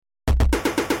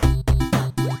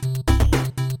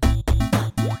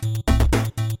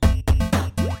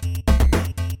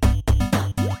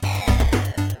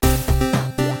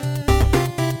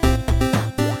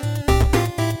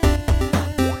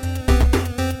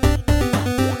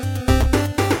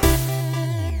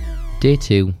Day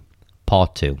 2,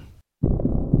 Part 2.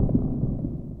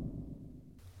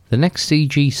 The next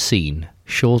CG scene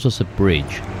shows us a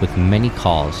bridge with many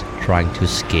cars trying to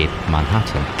escape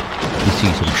Manhattan. We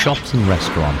see some shops and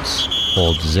restaurants,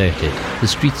 all deserted. The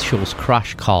streets shows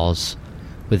crashed cars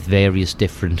with various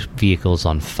different vehicles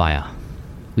on fire.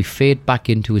 We fade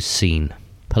back into a scene.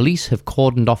 Police have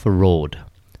cordoned off a road.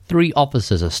 3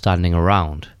 officers are standing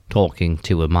around, talking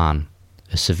to a man,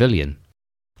 a civilian.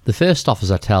 The first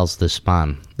officer tells this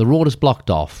man the road is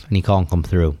blocked off and he can't come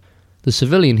through. The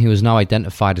civilian, who is now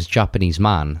identified as Japanese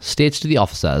man, states to the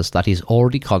officers that he's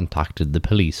already contacted the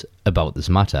police about this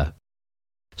matter.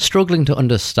 Struggling to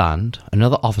understand,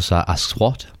 another officer asks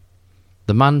what?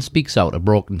 The man speaks out a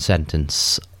broken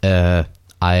sentence. I'm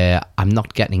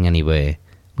not getting anywhere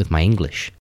with my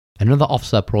English. Another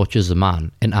officer approaches the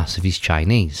man and asks if he's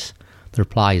Chinese. The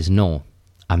reply is no,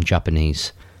 I'm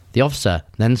Japanese. The officer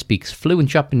then speaks fluent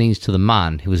Japanese to the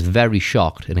man, who is very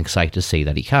shocked and excited to see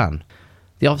that he can.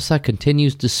 The officer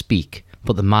continues to speak,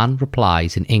 but the man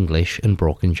replies in English and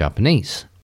broken Japanese.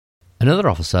 Another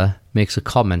officer makes a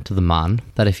comment to the man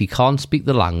that if he can't speak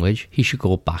the language, he should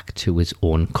go back to his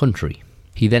own country.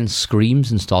 He then screams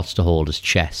and starts to hold his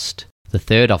chest. The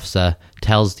third officer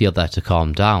tells the other to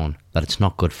calm down, that it's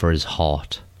not good for his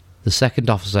heart. The second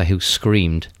officer, who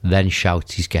screamed, then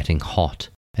shouts he's getting hot,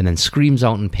 and then screams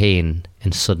out in pain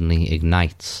and suddenly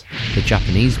ignites. The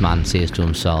Japanese man says to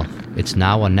himself, it's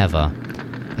now or never,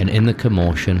 and in the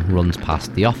commotion runs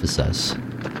past the officers.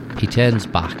 He turns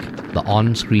back. The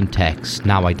on-screen text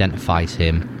now identifies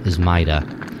him as Maida,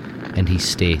 and he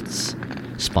states,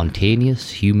 spontaneous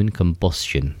human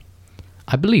combustion.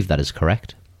 I believe that is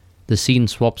correct. The scene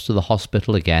swaps to the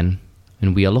hospital again,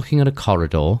 and we are looking at a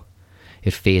corridor.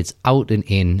 It fades out and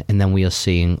in, and then we are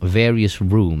seeing various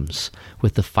rooms,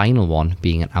 with the final one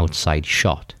being an outside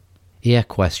shot. Air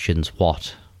questions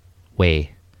what? Where?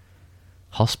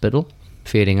 Hospital?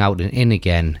 Fading out and in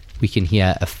again, we can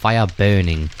hear a fire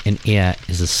burning, and Air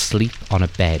is asleep on a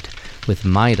bed, with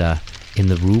Maida in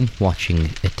the room watching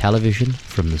a television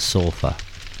from the sofa.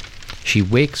 She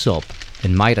wakes up,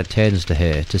 and Maida turns to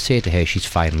her to say to her she's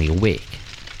finally awake.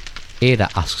 Ada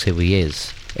asks who he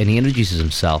is, and he introduces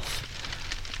himself.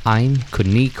 I'm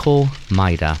Kuniko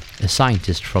Maida, a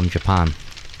scientist from Japan.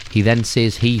 He then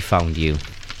says he found you.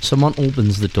 Someone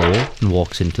opens the door and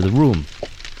walks into the room.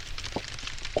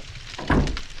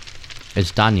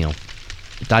 It's Daniel.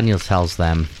 Daniel tells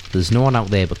them there's no one out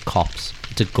there but cops.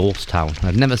 It's a ghost town.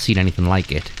 I've never seen anything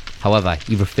like it. However,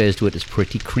 he refers to it as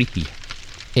pretty creepy.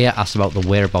 Air asks about the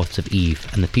whereabouts of Eve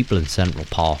and the people in Central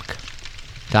Park.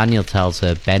 Daniel tells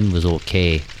her Ben was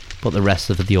okay, but the rest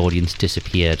of the audience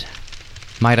disappeared.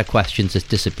 Maida questions his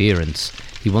disappearance.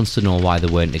 He wants to know why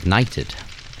they weren't ignited.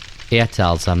 Air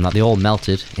tells them that they all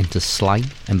melted into slime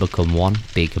and become one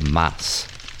big mass.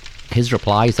 His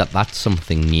reply is that that's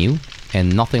something new,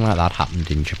 and nothing like that happened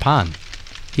in Japan.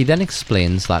 He then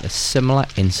explains that a similar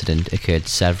incident occurred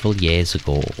several years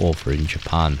ago over in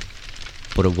Japan,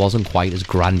 but it wasn't quite as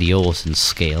grandiose in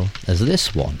scale as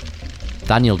this one.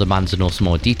 Daniel demands to know some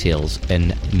more details,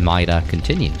 and Maida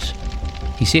continues.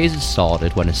 He says it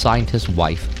started when a scientist's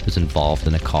wife was involved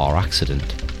in a car accident.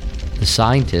 The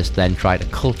scientist then tried to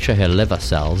culture her liver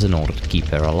cells in order to keep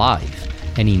her alive,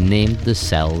 and he named the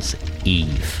cells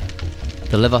Eve.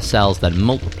 The liver cells then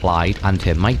multiplied, and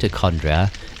her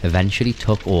mitochondria eventually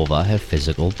took over her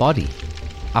physical body.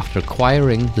 After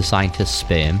acquiring the scientist's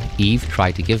sperm, Eve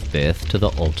tried to give birth to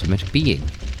the ultimate being.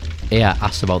 Air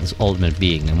asks about this ultimate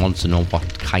being and wants to know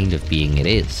what kind of being it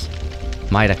is.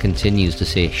 Maida continues to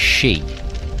say she,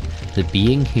 the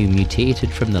being who mutated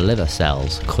from the liver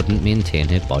cells, couldn't maintain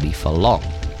her body for long.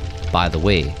 By the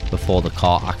way, before the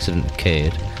car accident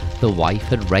occurred, the wife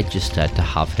had registered to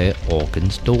have her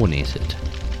organs donated.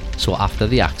 So after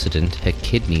the accident, her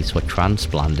kidneys were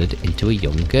transplanted into a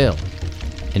young girl,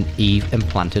 and Eve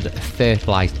implanted a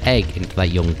fertilized egg into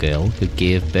that young girl, who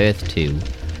gave birth to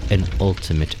an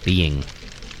ultimate being.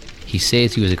 He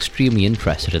says he was extremely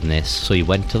interested in this, so he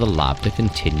went to the lab to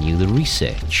continue the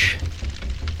research.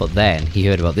 But then he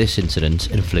heard about this incident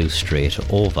and flew straight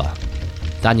over.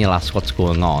 Daniel asks what's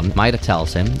going on. Maida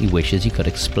tells him he wishes he could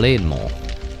explain more.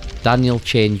 Daniel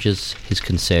changes his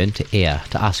concern to Air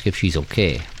to ask if she's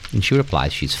okay, and she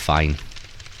replies she's fine.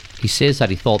 He says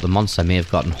that he thought the monster may have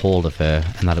gotten hold of her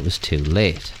and that it was too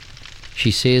late.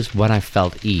 She says, when I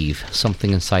felt Eve,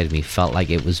 something inside of me felt like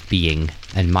it was being,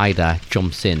 and Maida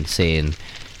jumps in saying,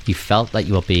 you felt that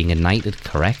you were being ignited,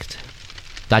 correct?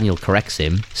 Daniel corrects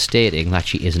him, stating that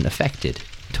she isn't affected,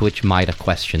 to which Maida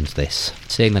questions this,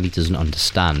 saying that he doesn't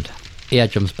understand. Air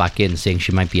jumps back in saying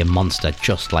she might be a monster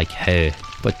just like her,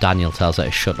 but Daniel tells her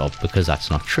to shut up because that's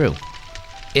not true.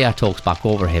 Aya talks back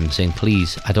over him, saying,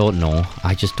 "Please, I don't know.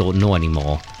 I just don't know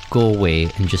anymore. Go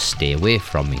away and just stay away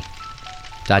from me."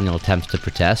 Daniel attempts to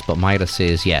protest, but Myra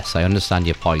says, "Yes, I understand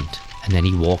your point," and then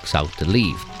he walks out to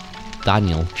leave.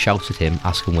 Daniel shouts at him,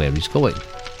 asking where he's going.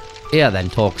 Aya then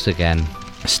talks again,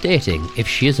 stating, "If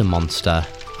she is a monster,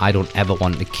 I don't ever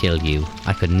want to kill you.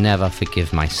 I could never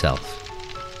forgive myself."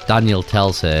 Daniel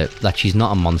tells her that she's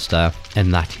not a monster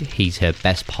and that he's her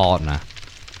best partner,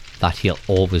 that he'll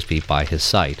always be by his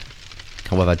side.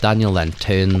 However, Daniel then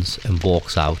turns and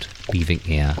walks out, leaving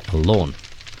Aya alone.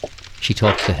 She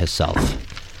talks to herself.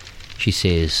 She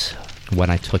says, "When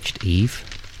I touched Eve,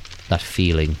 that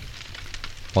feeling,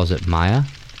 was it Maya?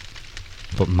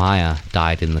 But Maya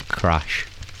died in the crash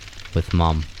with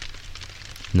Mom.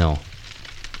 No,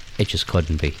 it just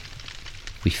couldn't be."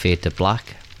 We fade to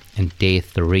black and day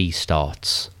 3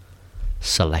 starts.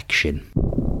 Selection.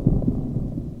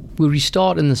 We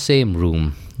restart in the same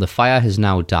room. The fire has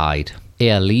now died.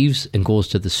 Aya leaves and goes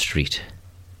to the street.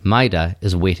 Maida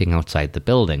is waiting outside the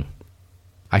building.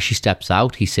 As she steps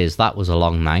out, he says, "That was a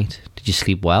long night. Did you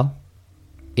sleep well?"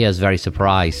 Aya's very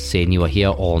surprised, saying, "You were here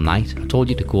all night. I told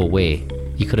you to go away.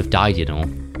 You could have died, you know."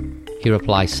 He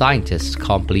replies, "Scientists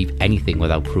can't believe anything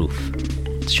without proof.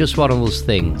 It's just one of those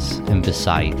things. And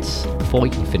besides," before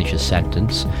he can finish his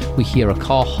sentence, we hear a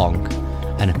car honk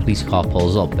and a police car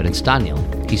pulls up, and it's Daniel.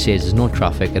 He says there's no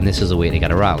traffic and this is a way to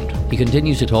get around. He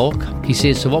continues to talk. He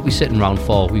says, "So what we sitting around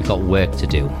for? We've got work to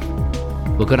do.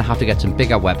 We're going to have to get some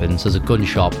bigger weapons. There's a gun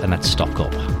shop and let's stock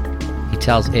up." He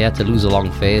tells Aya to lose a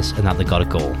long face and that they gotta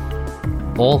go.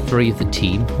 All 3 of the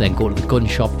team then go to the gun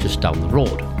shop just down the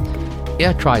road.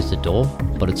 Aya tries the door,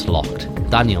 but it's locked.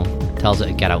 Daniel tells her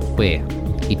to get out the way.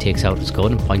 He takes out his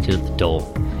gun and points it at the door.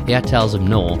 Aya tells him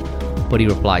no, but he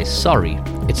replies, "Sorry,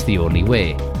 it's the only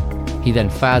way." He then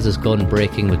fires his gun,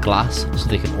 breaking the glass so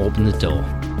they can open the door.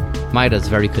 Maida's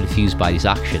very confused by these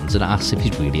actions and asks if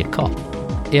he's really a cop.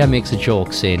 Aya makes a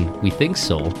joke saying, "We think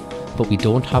so, but we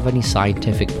don't have any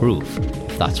scientific proof,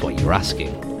 if that's what you're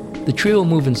asking." The trio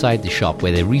move inside the shop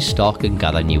where they restock and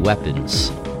gather new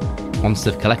weapons. Once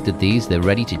they've collected these, they're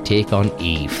ready to take on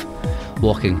Eve.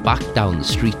 Walking back down the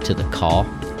street to the car,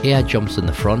 Aya jumps in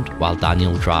the front while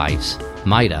Daniel drives.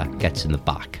 Maida gets in the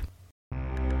back.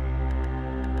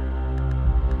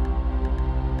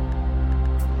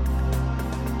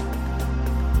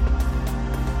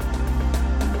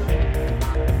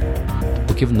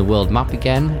 We're given the world map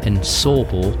again, and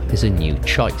Soho is a new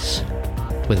choice.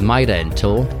 With Maida in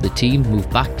tow, the team move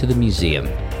back to the museum.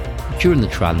 During the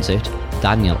transit,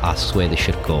 Daniel asks where they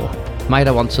should go.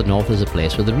 Maida wants to know if there's a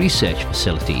place with a research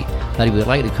facility, that he would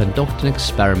like to conduct an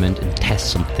experiment and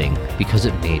test something because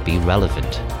it may be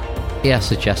relevant. Aya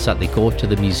suggests that they go to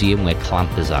the museum where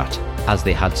Clamp is at, as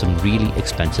they had some really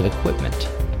expensive equipment.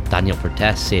 Daniel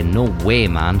protests, saying, "No way,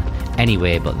 man,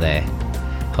 anywhere but there."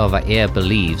 However, Aya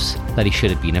believes that he should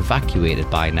have been evacuated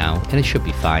by now and it should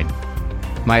be fine.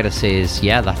 Maida says,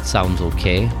 "Yeah, that sounds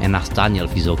okay," and asks Daniel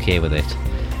if he's okay with it.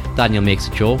 Daniel makes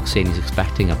a joke, saying he's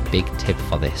expecting a big tip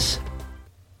for this.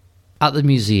 At the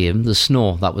museum, the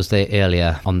snow that was there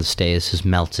earlier on the stairs has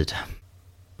melted.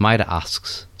 Maida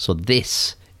asks, "So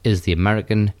this is the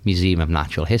American Museum of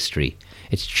Natural History?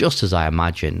 It's just as I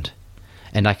imagined.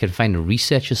 And I can find a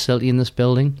research facility in this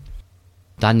building?"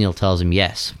 Daniel tells him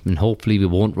yes, and hopefully we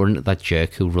won't run into that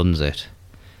jerk who runs it.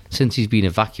 Since he's been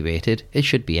evacuated, it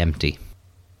should be empty.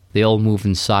 They all move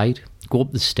inside, go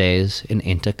up the stairs and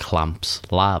enter Clamp's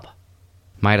lab.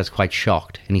 Maida's quite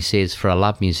shocked, and he says for a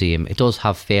lab museum it does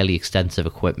have fairly extensive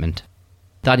equipment.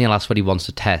 Daniel asks what he wants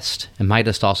to test, and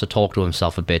Maida starts to talk to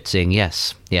himself a bit, saying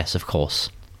yes, of course,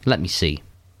 let me see.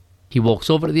 He walks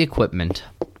over to the equipment,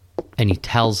 and he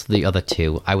tells the other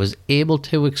two, "I was able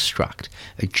to extract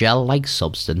a gel-like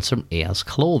substance from Aya's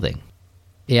clothing."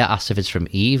 Aya asks if it's from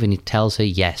Eve, and he tells her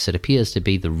yes, it appears to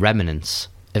be the remnants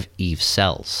of Eve's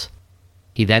cells.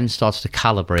 He then starts to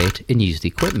calibrate and use the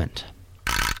equipment.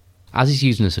 As he's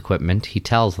using this equipment, he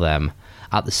tells them,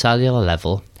 at the cellular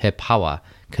level, her power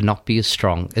cannot be as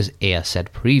strong as Aya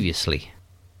said previously.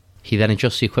 He then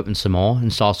adjusts the equipment some more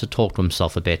and starts to talk to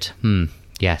himself a bit.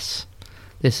 Yes,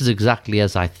 this is exactly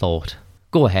as I thought.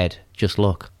 Go ahead, just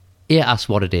look." Aya asks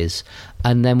what it is,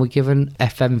 and then we're given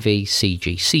FMV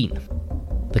CG scene.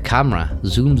 The camera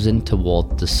zooms in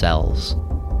toward the cells.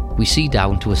 We see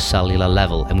down to a cellular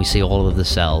level and we see all of the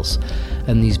cells,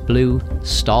 and these blue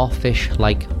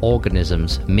starfish-like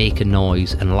organisms make a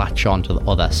noise and latch on to the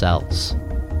other cells.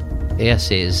 Aya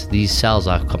says these cells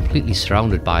are completely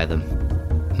surrounded by them.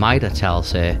 Maida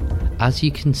tells her, "As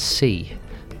you can see,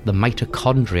 the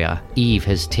mitochondria, Eve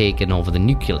has taken over the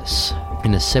nucleus.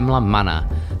 In a similar manner,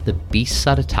 the beasts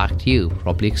that attacked you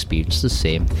probably experienced the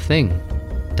same thing.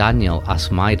 Daniel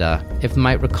asks Maida if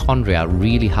mitochondria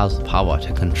really has the power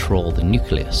to control the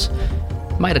nucleus.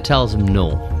 Maida tells him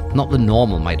no, not the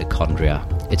normal mitochondria.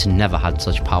 It's never had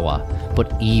such power,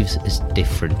 but Eve's is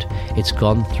different. It's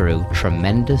gone through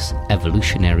tremendous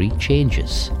evolutionary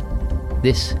changes.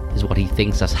 This is what he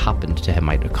thinks has happened to her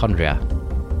mitochondria.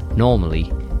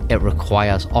 Normally, it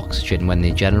requires oxygen when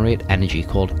they generate energy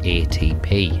called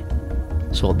ATP.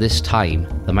 So at this time,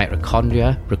 the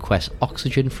mitochondria request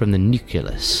oxygen from the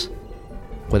nucleus.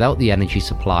 Without the energy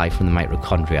supply from the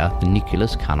mitochondria, the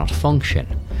nucleus cannot function.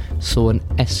 So in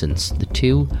essence, the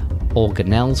two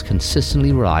organelles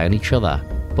consistently rely on each other.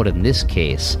 But in this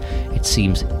case, it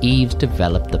seems Eve's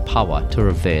developed the power to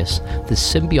reverse the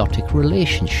symbiotic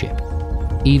relationship.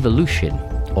 Evolution,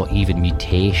 or even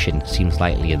mutation, seems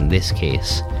likely in this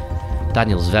case.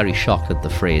 Daniel's very shocked at the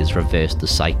phrase reverse the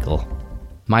cycle.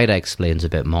 Maida explains a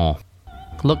bit more.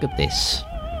 Look at this.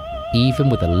 Even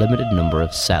with a limited number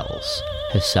of cells,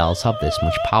 her cells have this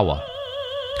much power.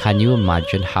 Can you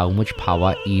imagine how much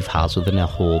power Eve has within her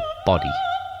whole body?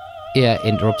 Ea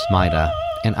interrupts Maida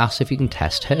and asks if he can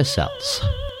test her cells.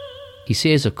 He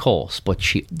says of course, but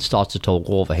she starts to talk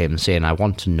over him, saying, I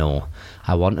want to know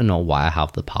why I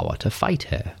have the power to fight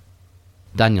her.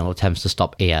 Daniel attempts to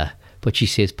stop Ea, but she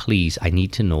says, please, I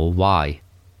need to know why.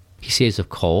 He says of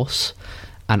course,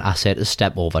 and asks her to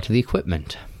step over to the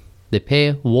equipment. The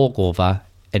pair walk over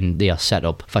and they are set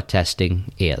up for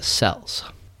testing Ea's cells.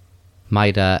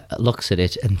 Maida looks at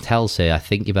it and tells her, I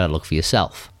think you better look for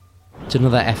yourself. It's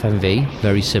another FMV,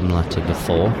 very similar to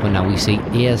before, but now we see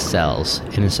Ea's cells,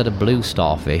 and instead of blue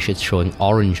starfish, it's showing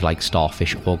orange-like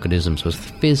starfish organisms with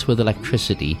fizz with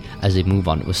electricity as they move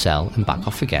onto a cell and back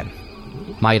off again.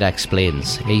 Maida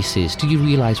explains. He says, do you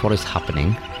realise what is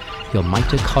happening? Your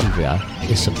mitochondria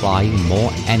is supplying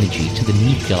more energy to the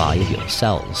nuclei of your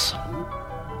cells.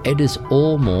 It is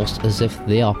almost as if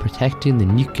they are protecting the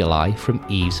nuclei from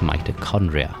Eve's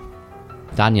mitochondria.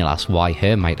 Daniel asks why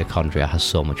her mitochondria has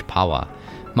so much power.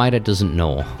 Maida doesn't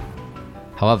know.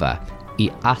 However, he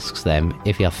asks them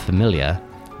if they are familiar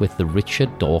with the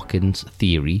Richard Dawkins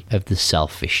theory of the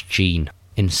selfish gene.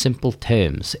 In simple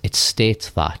terms, it states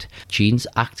that genes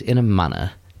act in a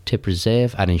manner to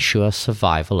preserve and ensure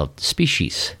survival of the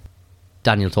species.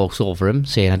 Daniel talks over him,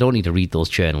 saying, I don't need to read those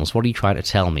journals, what are you trying to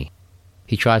tell me?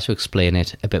 He tries to explain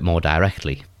it a bit more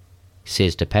directly. He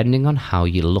says, depending on how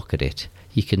you look at it,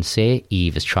 you can say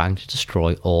Eve is trying to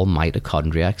destroy all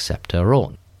mitochondria except her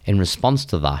own. In response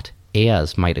to that,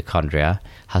 Ea's mitochondria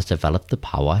has developed the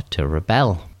power to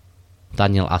rebel.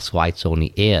 Daniel asks why it's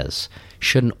only Ea's.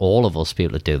 Shouldn't all of us be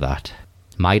able to do that?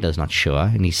 Maida's not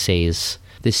sure, and he says,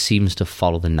 this seems to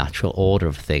follow the natural order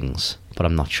of things, but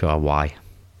I'm not sure why.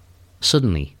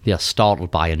 Suddenly, they are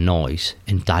startled by a noise,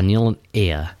 and Daniel and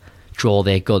Ea draw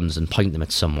their guns and point them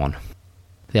at someone.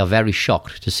 They are very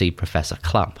shocked to see Professor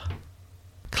Clamp.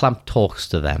 Clamp talks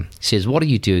to them. He says, what are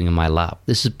you doing in my lab?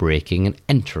 This is breaking and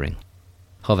entering.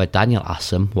 However, Daniel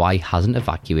asks him why he hasn't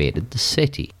evacuated the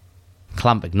city.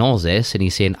 Clamp ignores this, and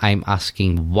he's saying, I'm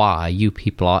asking why you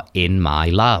people are in my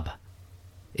lab.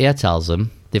 Ea tells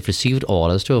him they've received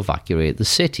orders to evacuate the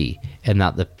city and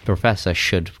that the professor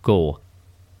should go.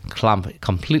 Clamp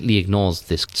completely ignores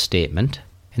this statement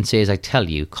and says, I tell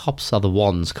you, cops are the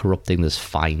ones corrupting this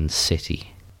fine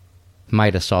city.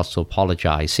 Maida starts to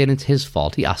apologise, saying it's his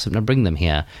fault. He asks him to bring them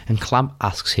here, and Clamp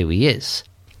asks who he is.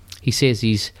 He says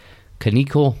he's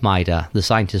Kaneko Maida, the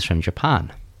scientist from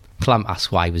Japan. Clamp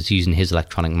asks why he was using his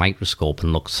electronic microscope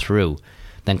and looks through,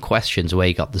 then questions where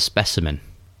he got the specimen.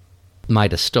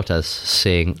 Maida stutters,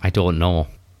 saying, I don't know.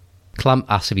 Clamp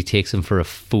asks if he takes him for a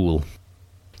fool.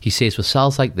 He says with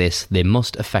cells like this, they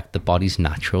must affect the body's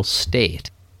natural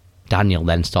state. Daniel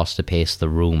then starts to pace the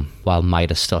room, while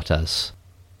Maida stutters.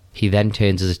 He then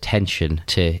turns his attention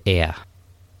to Ea,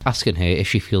 asking her if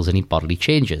she feels any bodily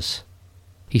changes.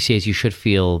 He says you should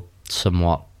feel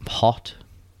somewhat hot.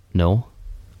 No.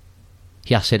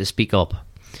 He asks her to speak up,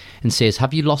 and says,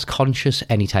 have you lost conscious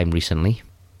any time recently?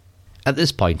 At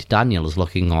this point, Daniel is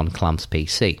looking on Clamp's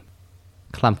PC.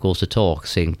 Clamp goes to talk,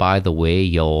 saying, by the way,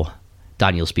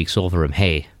 Daniel speaks over him,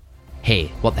 Hey,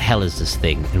 what the hell is this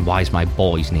thing, and why is my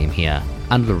boy's name here?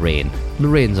 And Lorraine.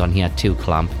 Lorraine's on here too,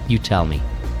 Clamp, you tell me.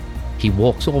 He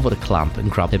walks over to Clamp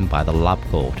and grabs him by the lab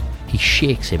coat. He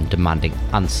shakes him, demanding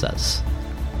answers.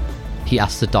 He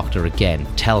asks the doctor again,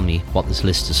 tell me what this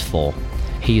list is for.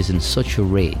 He is in such a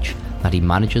rage that he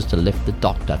manages to lift the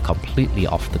doctor completely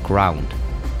off the ground.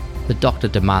 The doctor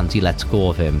demands he lets go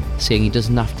of him, saying he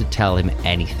doesn't have to tell him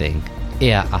anything.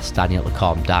 Ea asks Daniel to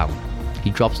calm down. He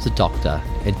drops the doctor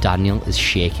and Daniel is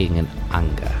shaking in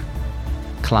anger.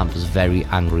 Clamp is very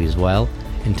angry as well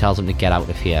and tells him to get out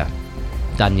of here.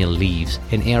 Daniel leaves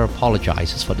and Air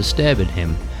apologises for disturbing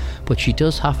him, but she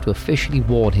does have to officially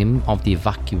warn him of the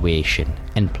evacuation,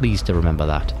 and please do remember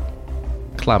that.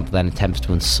 Clamp then attempts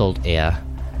to insult Air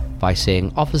by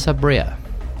saying, "Officer Brea,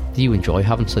 do you enjoy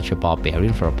having such a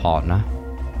barbarian for a partner?"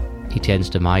 He turns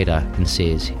to Maida and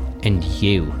says, "And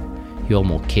you're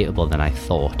more capable than I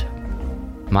thought."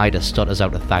 Maida stutters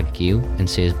out a thank you and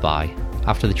says bye.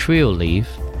 After the trio leave,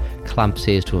 Clamp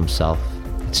says to himself,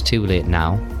 "It's too late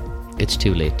now. It's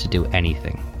too late to do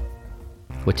anything."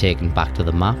 We're taken back to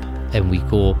the map and we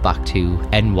go back to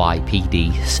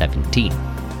NYPD 17.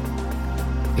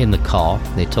 In the car,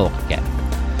 they talk again.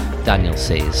 Daniel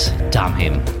says, "Damn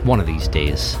him, one of these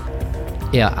days."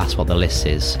 Air asks what the list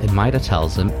is, and Maida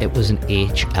tells him it was an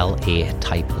HLA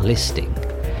type listing.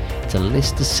 It's a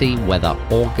list to see whether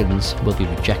organs will be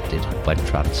rejected when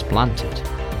transplanted.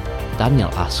 Daniel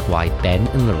asks why Ben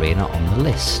and Lorraine are on the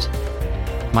list.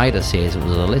 Maida says it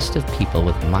was a list of people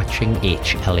with matching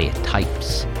HLA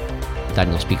types.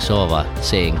 Daniel speaks over,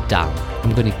 saying, "Damn,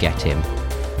 I'm going to get him.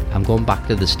 I'm going back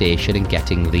to the station and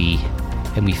getting the..."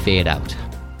 And we fade out.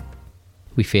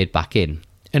 We fade back in,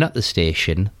 and at the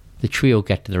station, the trio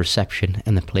get to the reception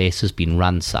and the place has been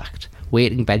ransacked.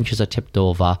 Waiting benches are tipped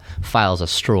over, files are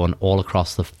strewn all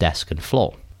across the desk and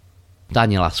floor.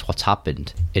 Daniel asks what's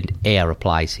happened, and Air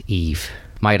replies, "Eve."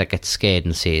 Maida gets scared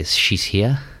and says, "She's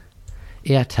here?"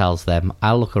 Air tells them,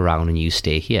 "I'll look around and you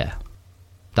stay here."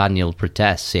 Daniel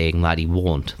protests, saying that he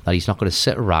won't, that he's not going to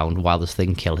sit around while this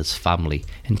thing kills his family,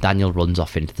 and Daniel runs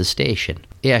off into the station.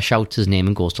 Air shouts his name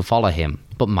and goes to follow him,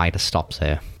 but Maida stops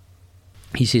her.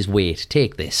 He says, "Wait,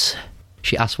 take this."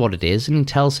 She asks what it is, and he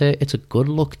tells her it's a good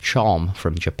luck charm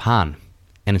from Japan,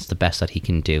 and it's the best that he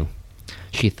can do.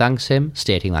 She thanks him,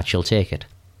 stating that she'll take it.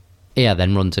 Air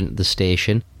then runs into the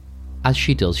station. As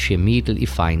she does, she immediately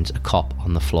finds a cop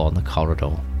on the floor in the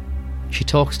corridor. She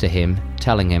talks to him,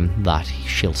 telling him that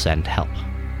she'll send help.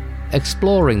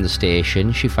 Exploring the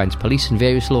station, she finds police in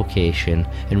various locations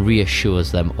and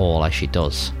reassures them all as she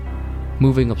does.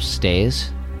 Moving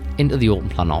upstairs, into the open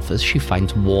plan office, she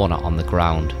finds Warner on the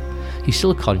ground. He's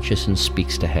still conscious and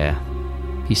speaks to her.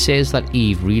 He says that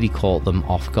Eve really caught them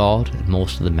off guard and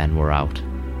most of the men were out.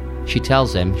 She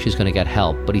tells him she's going to get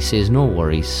help, but he says, "No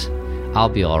worries, I'll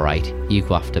be alright, you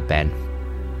go after Ben."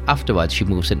 Afterwards, she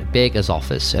moves into Baker's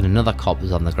office and another cop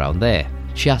is on the ground there.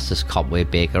 She asks this cop where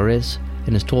Baker is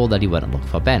and is told that he went to look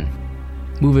for Ben.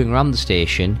 Moving around the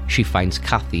station, she finds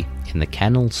Kathy in the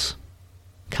kennels.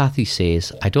 Kathy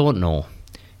says, "I don't know.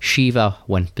 Shiva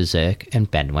went berserk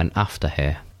and Ben went after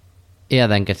her." Air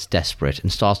then gets desperate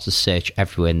and starts to search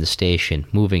everywhere in the station,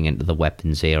 moving into the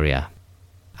weapons area.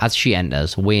 As she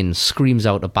enters, Wayne screams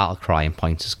out a battle cry and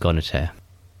points his gun at her.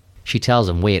 She tells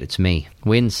him, "Wait, it's me."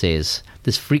 Wayne says,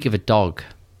 "This freak of a dog,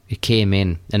 it came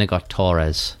in and it got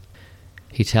Torres."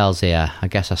 He tells Air, "I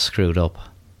guess I screwed up."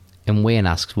 And Wayne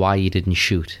asks why he didn't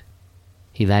shoot.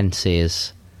 He then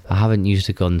says, "I haven't used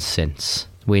a gun since."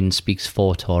 Wayne speaks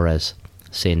for Torres,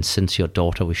 saying, "Since your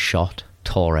daughter was shot,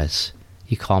 Torres,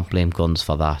 you can't blame guns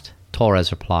for that."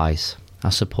 Torres replies, "I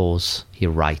suppose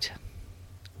you're right.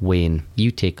 Wayne,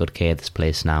 you take good care of this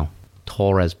place now."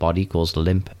 Torres' body goes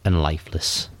limp and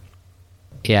lifeless.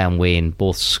 Air and Wayne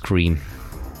both scream.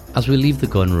 As we leave the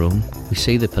gun room, we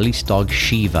see the police dog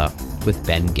Shiva with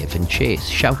Ben giving chase,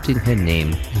 shouting her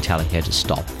name and telling her to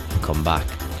stop and come back.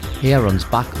 Air runs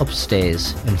back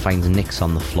upstairs and finds Nix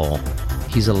on the floor.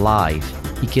 He's alive.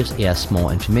 He gives Air some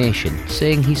more information,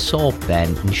 saying he saw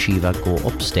Ben and Shiva go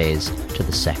upstairs to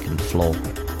the second floor.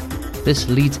 This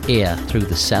leads Air through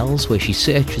the cells where she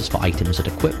searches for items and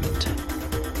equipment.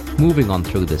 Moving on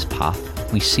through this path,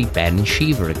 we see Ben and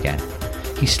Shiva again.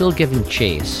 He's still giving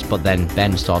chase, but then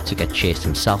Ben starts to get chased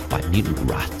himself by mutant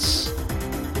rats.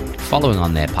 Following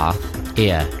on their path,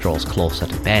 Air draws closer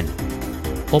to Ben.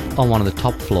 Up on one of the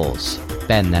top floors,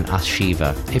 Ben then asks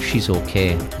Shiva if she's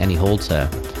okay, and he holds her.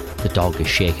 The dog is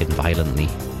shaken violently.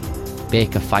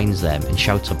 Baker finds them and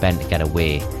shouts for Ben to get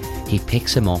away. He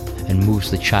picks him up and moves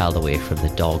the child away from the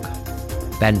dog.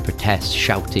 Ben protests,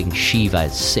 shouting Shiva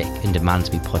is sick and demands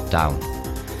to be put down.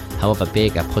 However,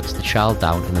 Baker puts the child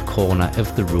down in the corner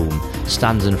of the room,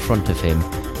 stands in front of him,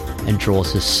 and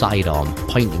draws his sidearm,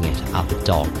 pointing it at the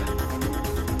dog.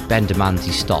 Ben demands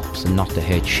he stops and not to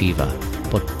hurt Shiva,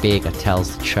 but Baker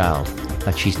tells the child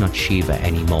that she's not Shiva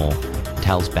anymore, and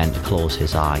tells Ben to close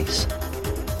his eyes.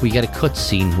 We get a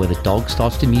cutscene where the dog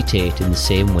starts to mutate in the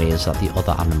same ways that the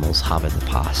other animals have in the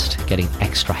past, getting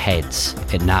extra heads.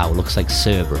 It now looks like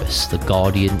Cerberus, the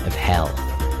guardian of hell.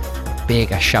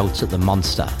 Baker shouts at the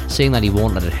monster, saying that he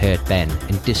won't let it hurt Ben,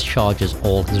 and discharges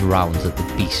all his rounds at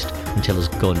the beast until his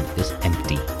gun is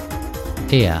empty.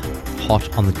 Aya,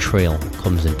 hot on the trail,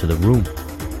 comes into the room.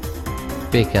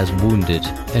 Baker's wounded,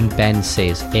 and Ben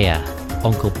says Aya,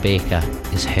 Uncle Baker,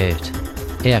 is hurt.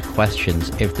 Aya questions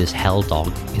if this hell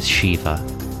dog is Shiva,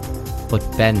 but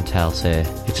Ben tells her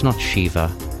it's not Shiva.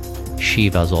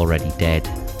 Shiva's already dead.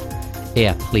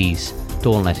 Aya, please,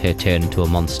 don't let her turn into a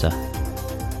monster.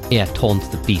 Aya taunts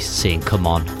the beast, saying, come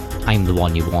on, I'm the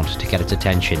one you want, to get its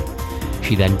attention.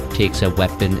 She then takes her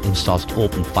weapon and starts to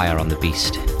open fire on the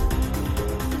beast.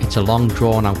 It's a long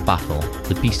drawn out battle.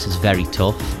 The beast is very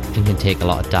tough and can take a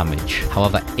lot of damage.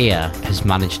 However, Aya has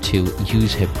managed to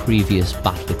use her previous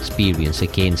battle experience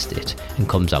against it and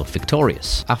comes out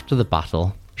victorious. After the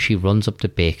battle, she runs up to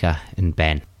Baker and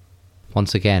Ben.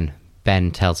 Once again,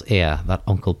 Ben tells Aya that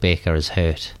Uncle Baker is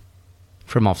hurt.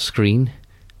 From off screen,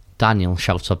 Daniel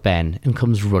shouts for Ben and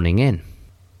comes running in.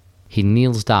 He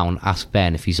kneels down, asks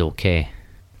Ben if he's okay.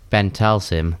 Ben tells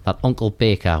him that Uncle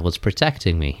Baker was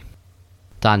protecting me.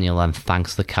 Daniel then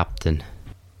thanks the captain.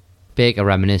 Baker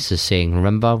reminisces, saying,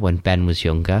 remember when Ben was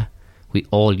younger? We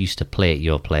all used to play at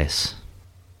your place.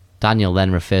 Daniel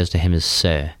then refers to him as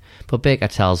Sir, but Baker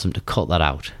tells him to cut that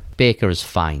out. Baker is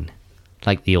fine,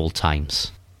 like the old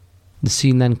times. The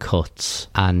scene then cuts,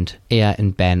 and Aya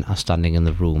and Ben are standing in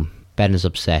the room. Ben is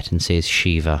upset and says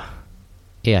Shiva.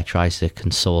 Aya tries to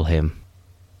console him,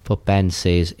 but Ben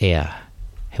says, Aya,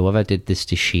 whoever did this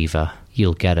to Shiva,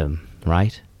 you'll get him,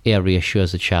 right? Aya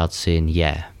reassures the child, saying,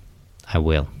 yeah, I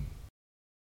will.